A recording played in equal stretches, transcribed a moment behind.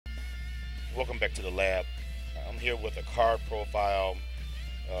Welcome back to the lab. I'm here with a card profile.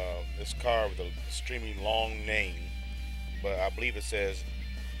 This card with an extremely long name, but I believe it says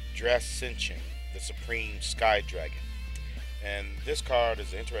DRASCENSION, the Supreme Sky Dragon. And this card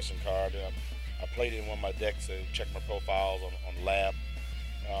is an interesting card. I played it in one of my decks to check my profiles on the lab.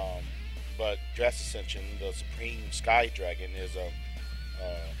 Um, but DRASCENSION, the Supreme Sky Dragon, is a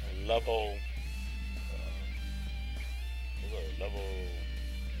level, is a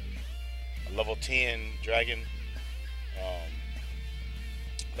level 10 dragon. Um,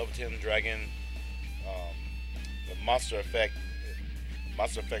 Level 10 dragon. Um, the monster effects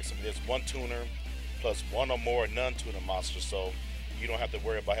of this one tuner plus one or more non-tuner monsters, so you don't have to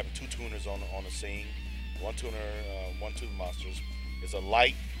worry about having two tuners on the scene. One tuner, one tuner monsters. It's a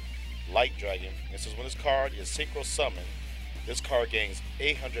light dragon. It says when this card is synchro summoned, this card gains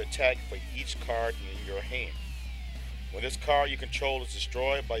 800 attack for each card in your hand. When this card you control is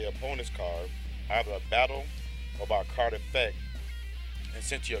destroyed by your opponent's card, either a battle or by a card effect, and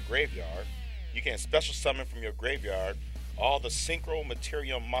sent to your graveyard, you can special summon from your graveyard all the synchro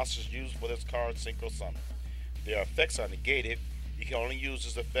material monsters used for this card's synchro summon. Their effects are negated. You can only use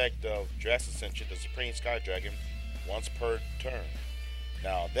this effect of DRASCENSION, the Supreme Sky Dragon, once per turn.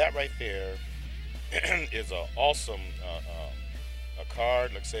 Now that right there is an awesome a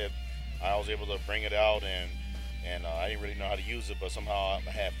card. Like I said, I was able to bring it out and I didn't really know how to use it, but somehow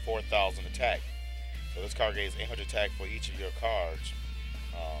I had 4,000 attack. So this card gains 800 attack for each of your cards.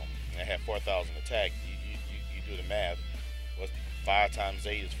 I had 4,000 attack. You do the math. What's 5 times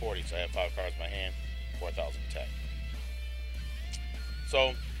 8 is 40. So I have 5 cards in my hand, 4,000 attack.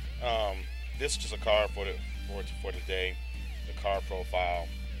 So this is just a card for today. The card profile,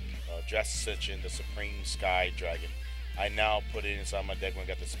 DRASCENSION, the Supreme Sky Dragon. I now put it inside my deck when I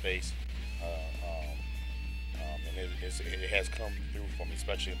got the space, and it has come through for me,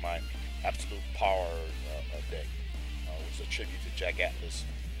 especially in my absolute power deck, which is a tribute to Jack Atlas.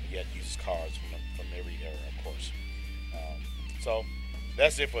 Yet uses cards from every era, of course. So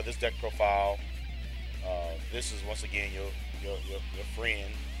that's it for this deck profile. This is once again your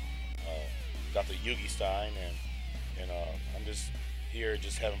friend, Dr. Yugi Stein, and I'm just here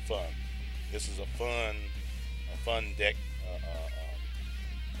just having fun. This is a fun deck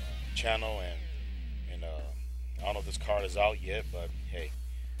channel, and I don't know if this card is out yet, but hey,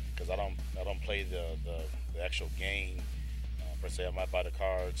 because I don't play the actual game per se. I might buy the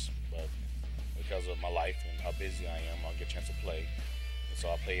cards, but because of my life and how busy I am, I don't get a chance to play, and so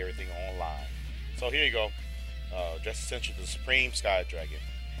I play everything online. So here you go, DRASCENSION, the Supreme Sky Dragon.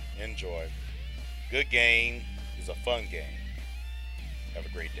 Enjoy. Good game is a fun game. Have a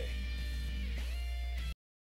great day.